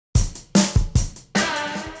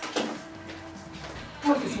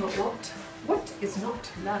What is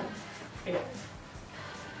not love? Yeah.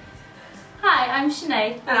 Hi, I'm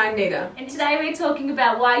Shenae. And I'm Nita. And today we're talking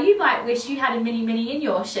about why you might wish you had a mini in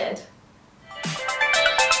your shed.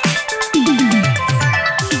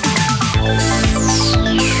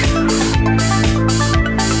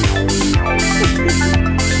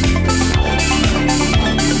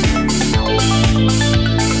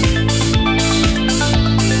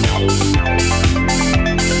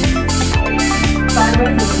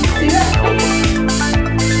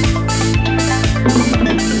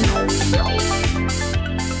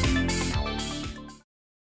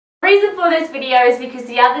 The reason for this video is because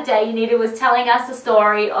the other day Nita was telling us a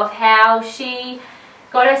story of how she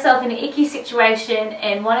got herself in an icky situation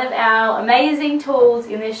and one of our amazing tools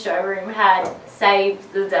in this showroom had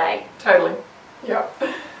saved the day. Totally. Yeah.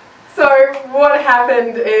 So what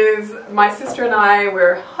happened is my sister and I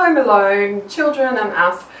were home alone, children and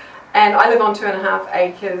us, and I live on 2.5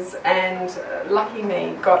 acres, and lucky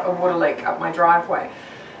me, got a water leak up my driveway.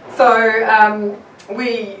 So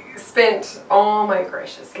we spent, oh my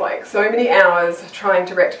gracious, like so many hours trying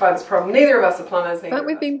to rectify this problem. Neither of us are plumbers. But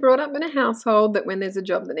we've been brought up in a household that when there's a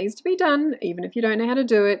job that needs to be done, even if you don't know how to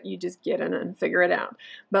do it, you just get in and figure it out.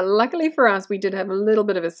 But luckily for us, we did have a little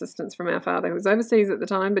bit of assistance from our father, who was overseas at the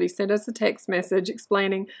time, but he sent us a text message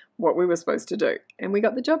explaining what we were supposed to do. And we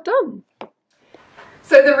got the job done.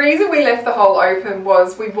 So the reason we left the hole open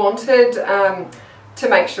was we wanted to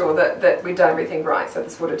make sure that we'd done everything right so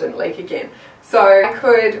this water didn't leak again. So I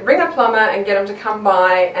could ring a plumber and get him to come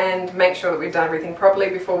by and make sure that we'd done everything properly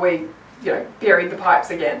before we, buried the pipes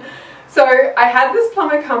again. So I had this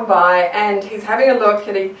plumber come by and he's having a look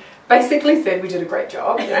and he basically said we did a great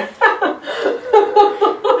job. Yeah.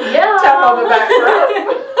 Tap on the back for us.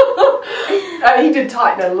 He did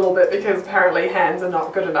tighten it a little bit because apparently hands are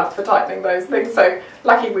not good enough for tightening those things. So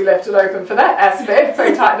lucky we left it open for that aspect. So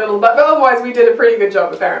he tightened it a little bit, but otherwise we did a pretty good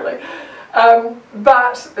job apparently.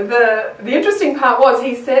 But the interesting part was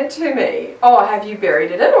he said to me, "Oh, have you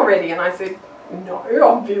buried it in already?" And I said, "No,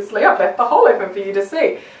 obviously I've left the hole open for you to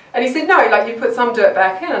see." And he said, "No, like you put some dirt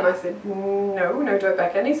back in." And I said, no dirt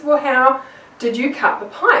back in. He said, "Well, how did you cut the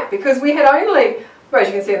pipe?" Because we had only, well, as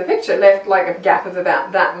you can see in the picture, left like a gap of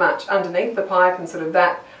about that much underneath the pipe and sort of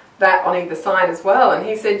that on either side as well. And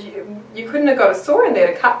he said, you couldn't have got a saw in there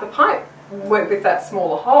to cut the pipe with that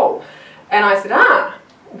smaller hole. And I said,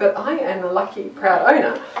 but I am the lucky, proud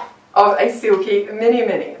owner of a Silky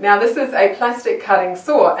Mini. Now this is a plastic cutting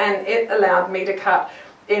saw and it allowed me to cut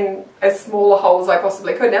in as small a hole as I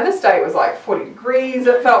possibly could. Now this day it was like 40 degrees,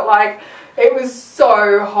 it felt like. It was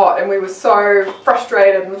so hot and we were so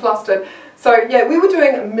frustrated and flustered. So yeah, we were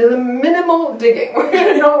doing minimal digging. We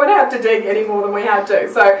did not have to dig any more than we had to.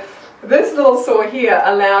 So this little saw here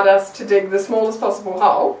allowed us to dig the smallest possible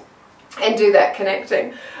hole and do that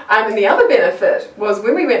connecting. And the other benefit was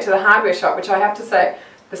when we went to the hardware shop, which I have to say,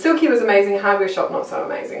 the Silky was amazing, hardware shop not so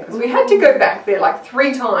amazing, because we had to go back there like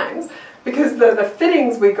 3 times because the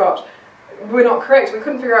fittings we got were not correct. We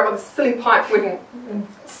couldn't figure out why the silly pipe wouldn't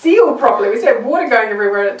seal properly. We had water going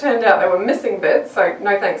everywhere and it turned out they were missing bits, so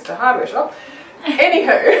no thanks to hardware shop.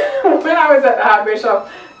 Anywho, when I was at the hardware shop,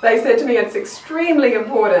 they said to me it's extremely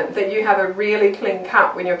important that you have a really clean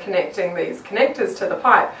cut when you're connecting these connectors to the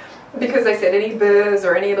pipe, because they said any burrs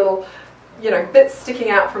or any little bits sticking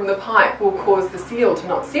out from the pipe will cause the seal to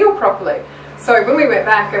not seal properly. So when we went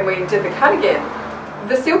back and we did the cut again,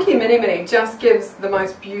 the Silky Mini just gives the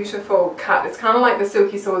most beautiful cut. It's kind of like the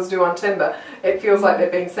Silky saws do on timber. It feels like they're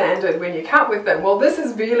being sanded when you cut with them. Well, this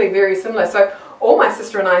is really very similar. So all my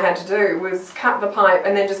sister and I had to do was cut the pipe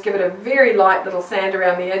and then just give it a very light little sand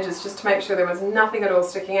around the edges just to make sure there was nothing at all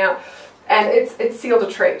sticking out. And it's sealed a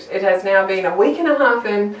treat. It has now been a week and a half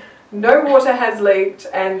in. No water has leaked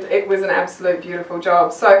and it was an absolute beautiful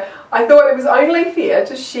job. So I thought it was only fair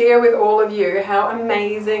to share with all of you how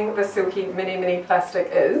amazing the Silky Mini plastic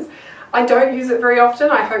is. I don't use it very often.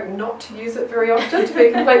 I hope not to use it very often, to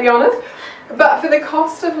be completely honest. But for the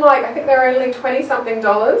cost of I think they're only $20-something,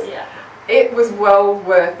 yeah, it was well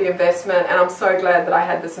worth the investment, and I'm so glad that I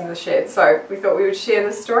had this in the shed. So we thought we would share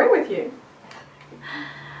this story with you.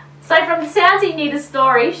 So from sounding Nita's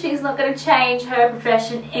story, she's not going to change her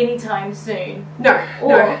profession anytime soon. No,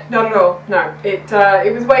 not at all. No,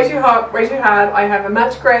 it was way too hot, way too hard. I have a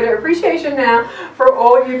much greater appreciation now for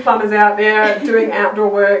all you plumbers out there doing outdoor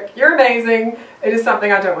work. You're amazing. It is something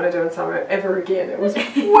I don't want to do in summer ever again. It was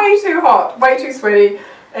way too hot, way too sweaty.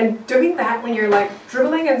 And doing that when you're like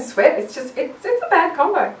dribbling in sweat, it's a bad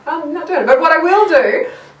combo. I'm not doing it. But what I will do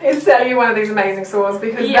is sell you one of these amazing saws,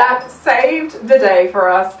 because that saved the day for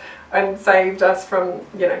us. and saved us from,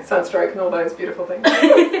 you know, sunstroke and all those beautiful things.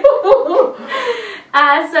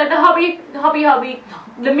 So the hobby,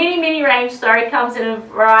 the mini range, sorry, comes in a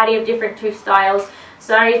variety of different tooth styles.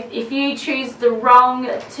 So if you choose the wrong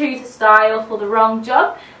tooth style for the wrong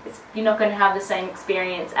job, you're not going to have the same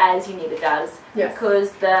experience as Jannita does. Yes.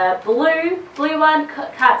 Because the blue one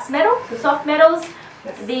cuts metal, the soft metals.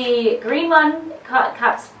 Yes. The green one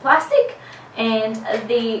cuts plastic, and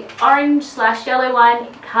the orange/yellow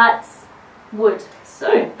one cuts wood. So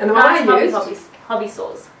and the one I used, hobby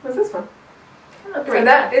saws. What's this one? So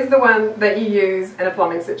that is the one that you use in a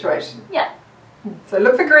plumbing situation. Yeah. So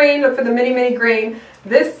look for green, look for the mini green.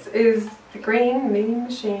 This is the green mini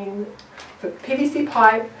machine, the PVC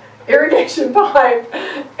pipe, irrigation pipe,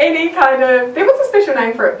 any kind of, there was a special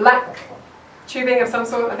name for it, black tubing of some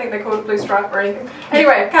sort. I think they called it blue stripe or anything.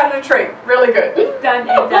 Anyway, cut a tree, really good. It does.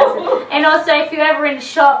 And also if you're ever in a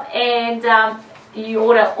shop and you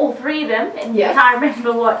order all three of them and you can't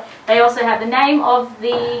remember what, they also have the name of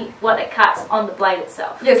what it cuts on the blade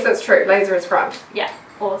itself. Yes, that's true, laser inscribed. Yeah,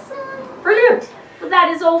 awesome. Brilliant. Well,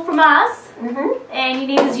 that is all from us. Mm-hmm. And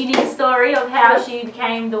Jannita's unique story of how she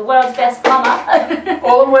became the world's best plumber.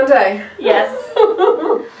 All in one day. Yes.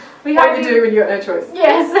 We what you do when you got no choice.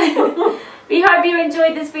 Yes. We hope you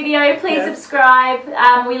enjoyed this video. Please subscribe.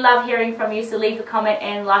 We love hearing from you, so leave a comment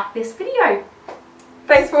and like this video.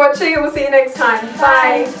 Thanks for watching, and we'll see you next time.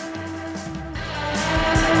 Bye.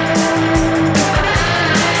 Bye.